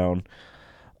 scarf it down,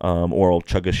 or I'll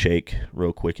chug a shake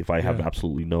real quick if I have Yeah.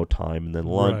 absolutely no time. And then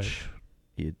lunch,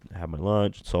 you have my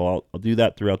lunch. So I'll do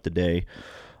that throughout the day.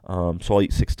 So I'll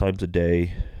eat 6 times a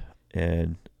day,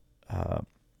 and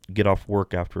get off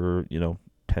work after, you know,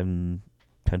 10,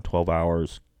 12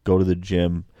 hours. Go to the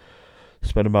gym.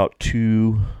 Spend about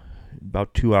 2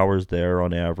 hours there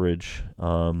on average.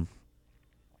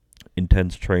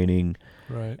 intense training,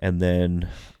 Right. and then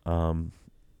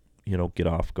get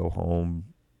off, go home,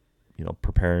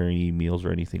 prepare any meals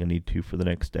or anything I need to for the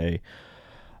next day.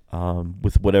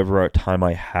 With whatever time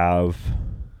I have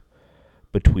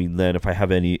between then, if I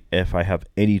have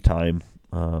any time,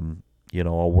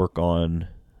 I'll work on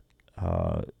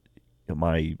I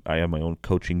have my own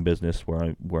coaching business where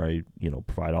I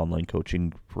provide online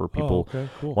coaching for people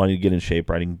Cool. wanting to get in shape,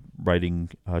 writing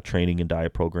training and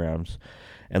diet programs.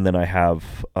 And then I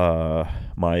have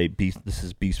my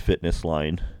Beast Fitness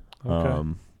line. Okay.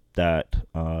 That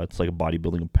it's like a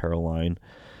bodybuilding apparel line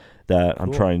that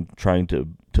Cool. I'm trying to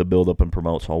build up and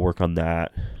promote. So I'll work on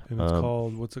that. And it's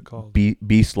called, what's it called?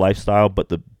 Beast Lifestyle, but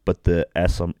the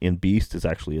S in Beast is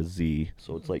actually a Z.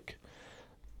 So it's like,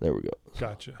 there we go.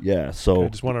 Gotcha. Yeah. So Okay, I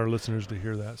just want our listeners to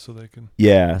hear that so they can.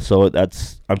 yeah. So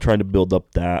I'm trying to build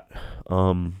up that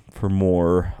for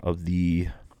more of the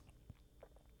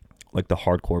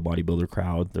hardcore bodybuilder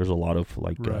crowd. There's a lot of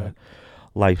Right.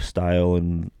 lifestyle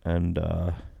and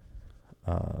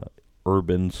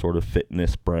urban sort of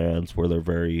fitness brands where they're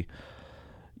very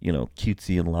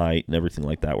cutesy and light and everything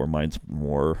like that, where mine's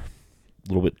more a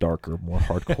little bit darker, more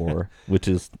hardcore, which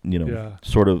is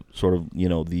sort of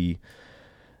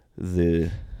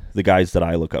the guys that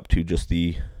I look up to, just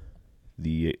the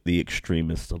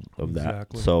extremists of that.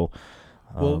 Exactly. So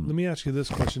Well, let me ask you this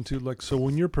question too. So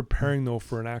when you're preparing though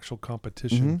for an actual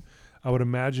competition, I would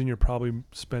imagine you're probably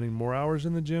spending more hours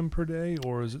in the gym per day,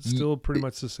 or is it still pretty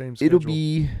much the same schedule?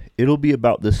 It'll be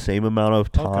about the same amount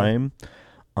of time.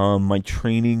 Okay. My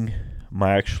training,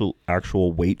 my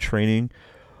actual weight training,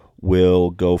 will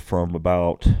go from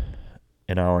about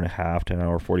an hour and a half to an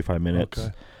hour 45 minutes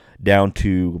down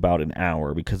to about an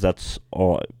hour, because that's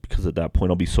all. Because at that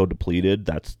point I'll be so depleted.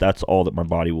 That's all that my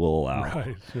body will allow.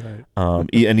 Right.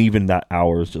 And even that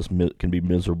hour is just can be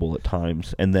miserable at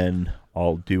times. And then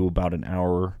I'll do about an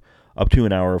hour, up to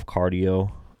an hour of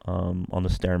cardio on the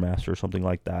Stairmaster or something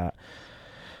like that.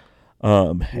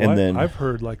 Then I've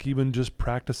heard even just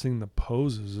practicing the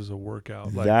poses is a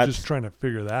workout. Just trying to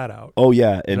figure that out. Oh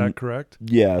yeah, is that correct?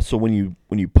 Yeah. So when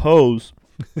you pose,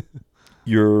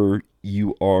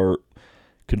 you are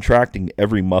contracting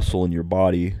every muscle in your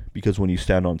body, because when you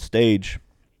stand on stage,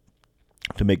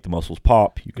 to make the muscles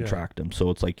pop, you contract them. So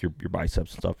it's like your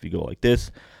biceps and stuff. You go like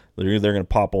this, they're going to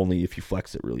pop only if you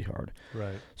flex it really hard.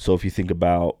 Right. So if you think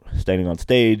about standing on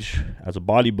stage as a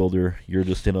bodybuilder, you're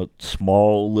just in a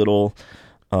small little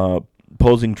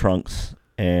posing trunks,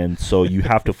 and so you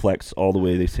have to flex all the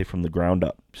way, they say, from the ground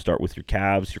up. Start with your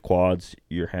calves, your quads,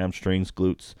 your hamstrings,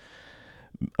 glutes,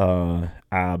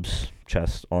 abs,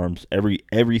 chest, arms.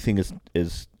 Everything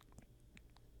is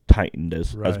tightened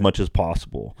as much as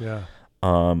possible. Yeah.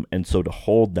 And so to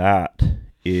hold that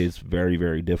is very,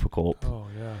 very difficult. Oh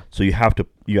yeah. So you have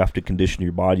to condition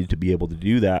your body to be able to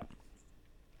do that.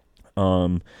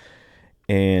 And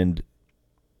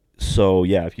so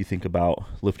yeah, if you think about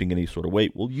lifting any sort of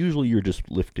weight, well, usually you're just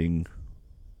lifting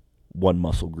one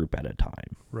muscle group at a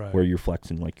time, right, where you're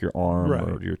flexing like your arm right,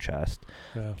 or your chest.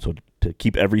 Yeah. So to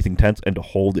keep everything tense and to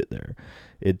hold it there,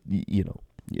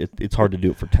 it's hard to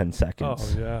do it for 10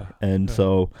 seconds. Oh yeah. And yeah.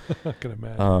 So I can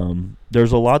imagine.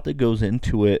 There's a lot that goes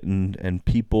into it, and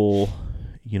people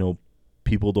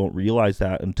don't realize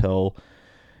that until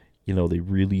they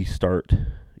really start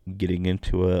getting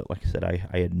into it. Like I said,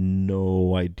 I had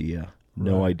no idea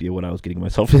what I was getting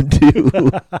myself into.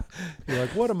 You're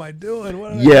like, what am I doing?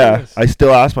 I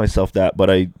still ask myself that, but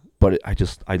I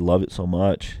love it so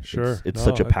much. Sure. It's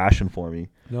such a passion for me.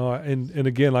 No, and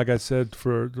again, like I said,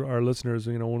 for our listeners,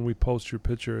 when we post your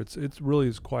picture, it really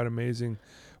is quite amazing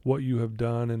what you have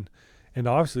done, and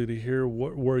obviously to hear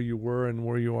where you were and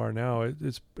where you are now,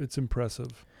 it's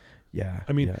impressive. Yeah.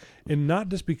 I mean, and not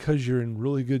just because you're in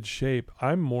really good shape.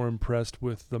 I'm more impressed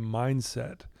with the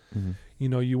mindset. Mm-hmm.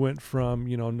 You went from,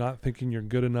 not thinking you're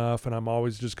good enough and I'm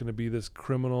always just going to be this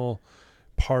criminal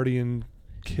partying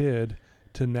kid,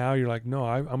 to now you're like, no,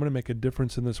 I'm going to make a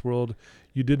difference in this world.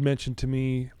 You did mention to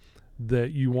me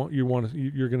that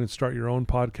you're going to start your own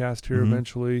podcast here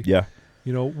eventually. Yeah.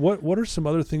 What are some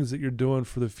other things that you're doing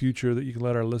for the future that you can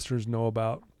let our listeners know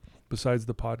about besides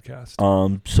the podcast?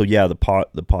 So yeah, the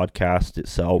podcast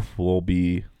itself will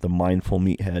be the Mindful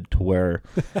Meathead, to where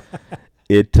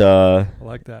I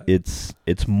like that.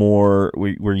 It's more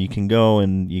where you can go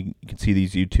and you can see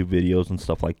these YouTube videos and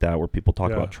stuff like that where people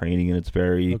talk about training, and it's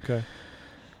very okay.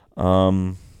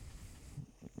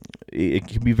 It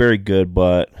can be very good,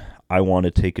 but I want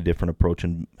to take a different approach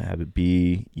and have it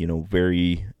be,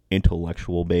 very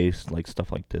intellectual based, like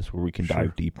stuff like this, where we can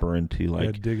dive deeper into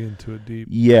dig into it deep.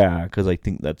 Yeah, because I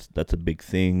think that's a big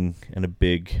thing and a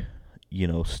big,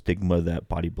 stigma that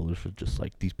bodybuilders are just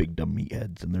like these big dumb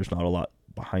meatheads, and there's not a lot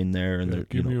behind there, and they're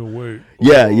give me a weight.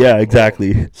 Yeah,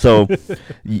 exactly. So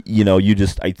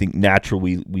I think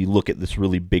naturally we look at this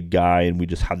really big guy, and we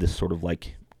just have this sort of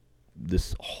like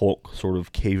this Hulk sort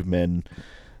of caveman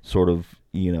sort of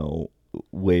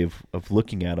way of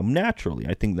looking at him naturally.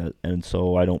 I think that, and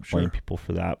so I don't blame people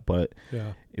for that, but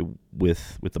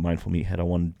with the Mindful Meathead, I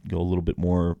want to go a little bit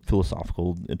more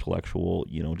philosophical, intellectual,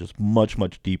 just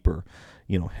much deeper,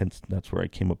 hence that's where I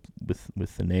came up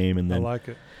with the name. And then I like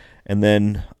it. And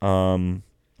then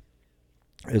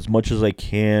as much as I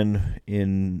can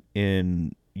in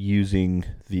using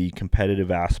the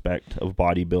competitive aspect of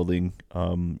bodybuilding,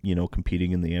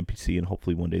 competing in the NPC and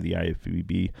hopefully one day the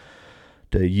IFBB,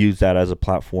 to use that as a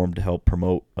platform to help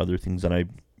promote other things that I,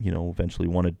 eventually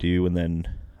want to do. And then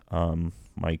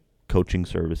my coaching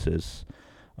services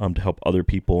to help other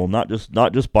people, not just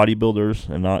bodybuilders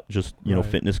and not just,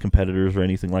 fitness competitors or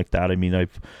anything like that. I mean,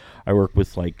 I work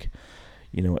with like,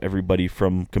 everybody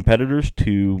from competitors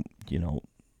to,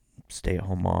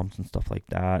 stay-at-home moms and stuff like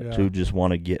that, who just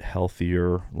want to get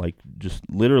healthier, like just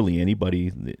literally anybody,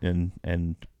 and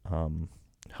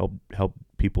help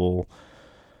people,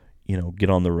 get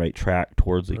on the right track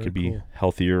towards they could be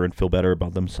healthier and feel better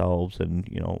about themselves, and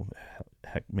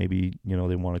heck, maybe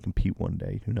they want to compete one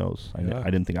day. Who knows? I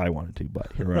didn't think I wanted to,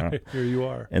 but here I am. Here you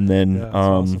are. And then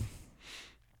awesome.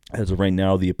 As of right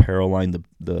now, the apparel line,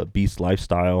 the Beast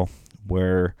Lifestyle,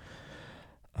 where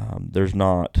there's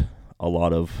not a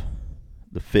lot of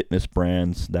the fitness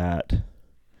brands that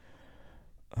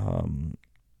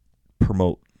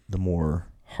promote the more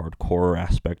hardcore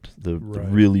aspect, the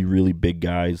really, really big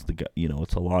guys.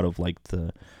 It's a lot of like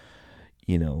the,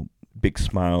 big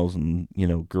smiles and,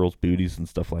 girls' booties and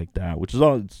stuff like that, which is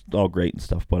it's all great and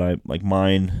stuff. But I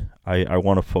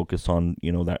want to focus on,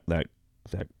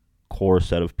 that core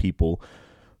set of people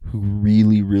who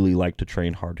really, really like to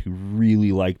train hard, who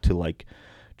really like to like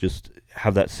just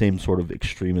have that same sort of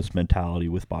extremist mentality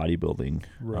with bodybuilding.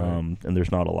 And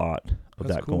there's not a lot of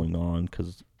that going on,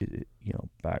 because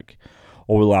back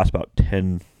over the last about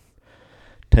 10,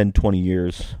 20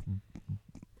 years,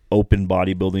 open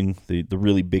bodybuilding, the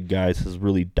really big guys, has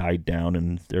really died down,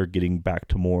 and they're getting back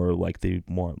to more like they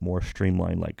want more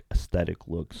streamlined, like aesthetic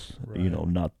looks,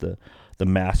 not the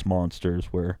mass monsters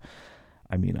where,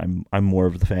 I mean, I'm more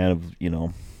of the fan of,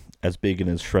 as big and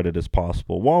as shredded as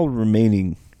possible while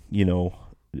remaining,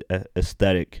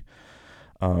 aesthetic.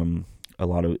 A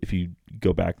lot of, if you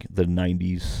go back in the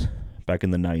 90s,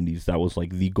 that was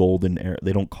like the golden era.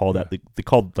 They don't call that, they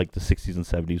called like the 60s and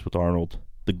 70s with Arnold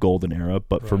the golden era,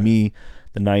 but for me,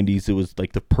 the 90s, it was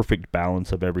like the perfect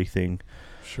balance of everything.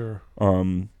 Sure.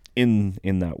 In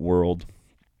that world.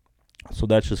 So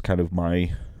that's just kind of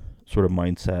my sort of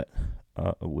mindset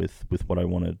with what I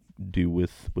want to do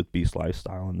with Beast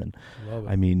Lifestyle. And then,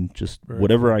 I mean, just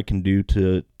whatever I can do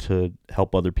to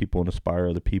help other people and inspire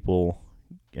other people,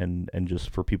 and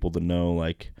just for people to know,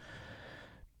 like,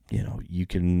 you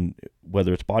can,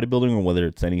 whether it's bodybuilding or whether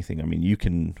it's anything, I mean, you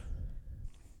can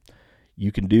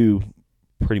do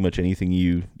pretty much anything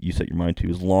you set your mind to,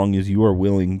 as long as you are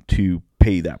willing to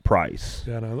pay that price.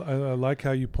 Yeah, and I like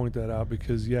how you point that out,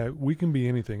 because we can be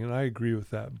anything, and I agree with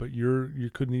that. But you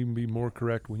couldn't even be more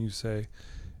correct when you say,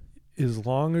 as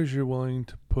long as you're willing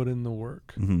to put in the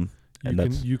work,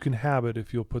 you can have it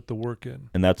if you'll put the work in.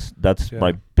 And that's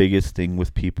my biggest thing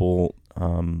with people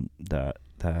that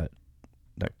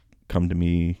come to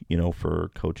me,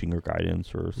 for coaching or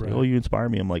guidance, or say, "Oh, you inspire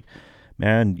me." I'm like,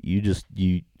 man, you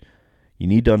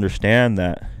need to understand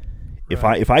that if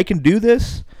I can do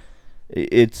this,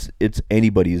 it's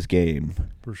anybody's game.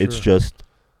 For sure. It's just,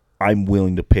 I'm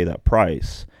willing to pay that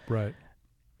price. Right.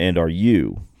 And are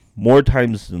you? More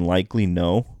times than likely,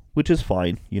 no, which is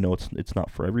fine. It's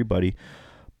not for everybody,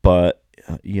 but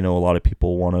a lot of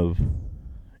people want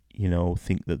to,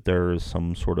 think that there is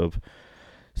some sort of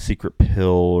secret pill,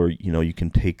 or you can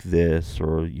take this,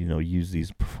 or use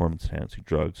these performance enhancing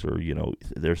drugs, or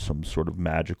there's some sort of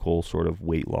magical sort of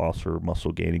weight loss or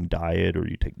muscle gaining diet, or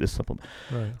you take this supplement.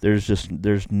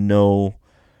 There's no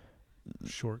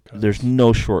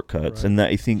shortcuts. And that,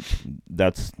 I think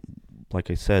that's, like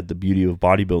I said, the beauty of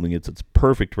bodybuilding. It's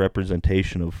perfect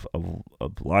representation of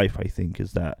life, I think,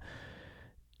 is that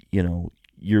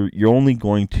you're only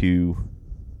going to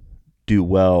do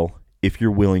well if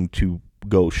you're willing to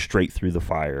go straight through the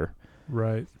fire.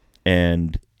 Right.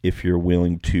 And if you're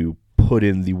willing to put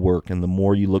in the work, and the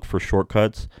more you look for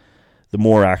shortcuts, the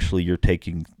more actually you're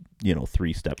taking,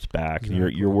 3 steps back. Exactly.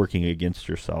 And you're working against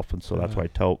yourself. And so that's why I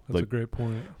tell, that's a great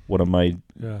point. One of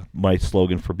my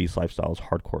slogan for Beast Lifestyle is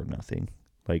hardcore nothing.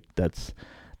 Like that's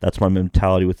that's my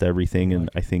mentality with everything. And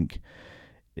I think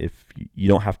if you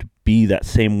don't have to be that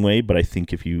same way, but I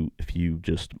think if you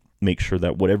just make sure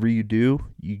that whatever you do,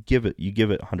 you give it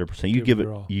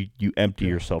 100%. You empty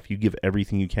yourself. You give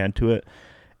everything you can to it.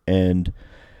 And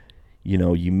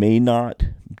you may not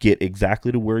get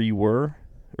exactly to where you were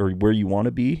or where you want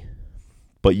to be,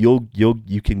 but you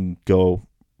can go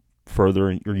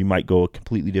further, or you might go a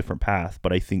completely different path.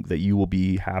 But I think that you will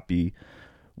be happy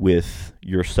with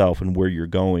yourself and where you're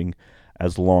going,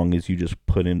 as long as you just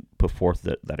put forth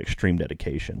that extreme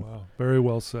dedication. Wow, very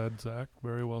well said, Zach.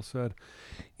 Very well said.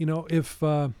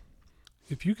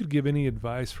 If you could give any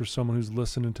advice for someone who's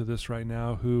listening to this right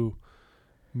now, who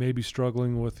may be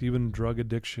struggling with even drug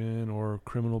addiction or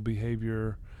criminal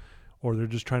behavior, or they're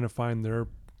just trying to find their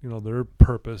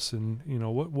purpose, and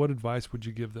what advice would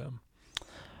you give them?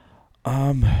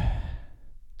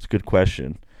 It's a good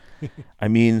question. I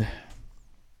mean,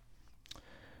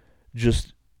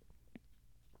 just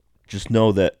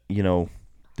know that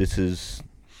this is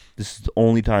the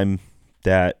only time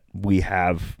that we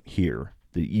have here.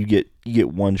 That you get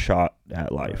one shot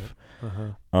at life. Right.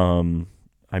 Uh-huh.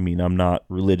 I mean, I'm not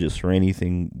religious or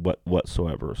anything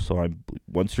whatsoever. So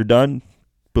once you're done,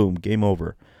 boom, game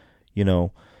over.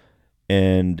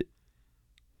 And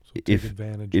so take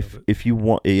advantage of it. if you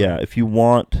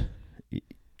want,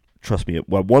 trust me, at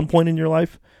one point in your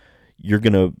life, you're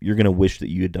gonna wish that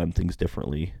you had done things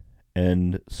differently.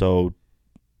 And so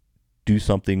do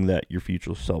something that your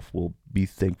future self will be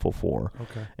thankful for.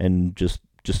 Okay. And just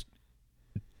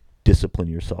discipline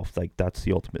yourself. Like, that's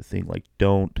the ultimate thing. Like,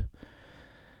 don't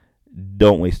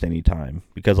waste any time,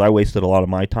 because I wasted a lot of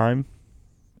my time,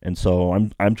 and so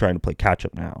I'm trying to play catch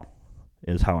up now,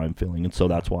 is how I'm feeling. And so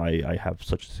that's why I have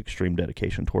such this extreme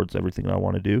dedication towards everything that I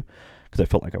want to do, because I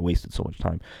felt like I wasted so much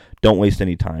time. Don't waste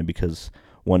any time, because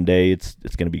one day it's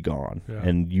going to be gone. Yeah.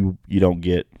 And you don't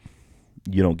get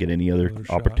any other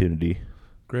opportunity.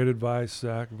 Great advice,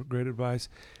 Zach. Great advice.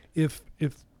 If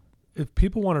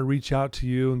people want to reach out to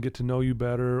you and get to know you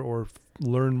better, or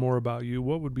learn more about you,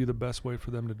 what would be the best way for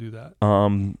them to do that?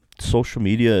 Social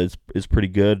media is pretty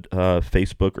good.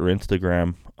 Facebook or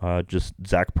Instagram. Just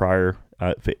Zach Prior.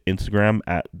 Instagram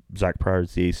at Zach Prior,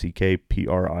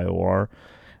 ZACKPRIOR,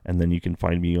 and then you can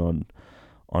find me on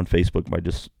Facebook by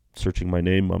just searching my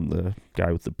name. I'm the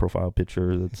guy with the profile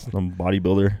picture. I'm a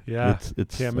bodybuilder. Yeah,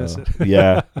 it's can't miss it.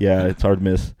 yeah, it's hard to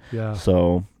miss. Yeah.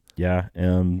 So yeah,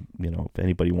 if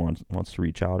anybody wants to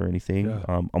reach out or anything,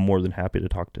 I'm more than happy to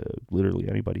talk to literally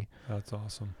anybody. That's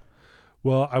awesome.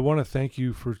 Well, I want to thank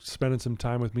you for spending some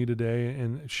time with me today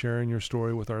and sharing your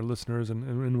story with our listeners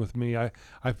and with me. I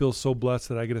feel so blessed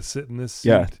that I get to sit in this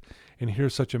seat and hear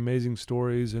such amazing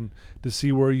stories, and to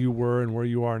see where you were and where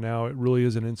you are now. It really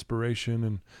is an inspiration,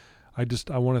 and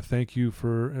I want to thank you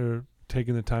for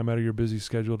taking the time out of your busy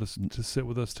schedule to sit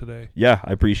with us today. Yeah,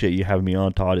 I appreciate you having me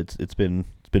on, Todd. It's been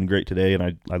great today, and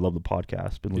I love the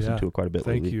podcast. Been listening to it quite a bit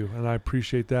lately. Thank you, and I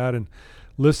appreciate that. And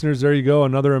listeners, there you go.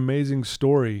 Another amazing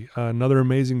story. Another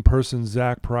amazing person,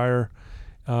 Zach Prior.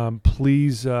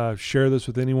 Please share this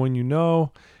with anyone you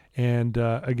know. And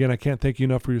again, I can't thank you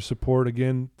enough for your support.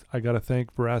 Again, I got to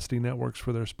thank Veracity Networks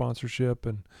for their sponsorship,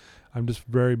 and I'm just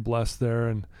very blessed there.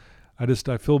 And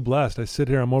I feel blessed. I sit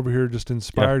here, I'm over here just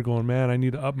inspired, going, man, I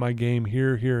need to up my game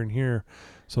here, and here.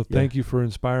 So thank you for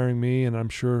inspiring me, and I'm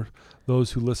sure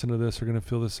those who listen to this are going to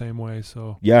feel the same way.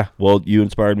 So yeah, well, you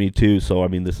inspired me too. So I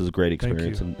mean, this is a great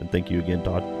experience, and thank you again,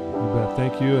 Todd. You bet.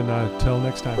 Thank you, and until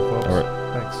next time, folks. All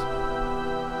right. Thanks.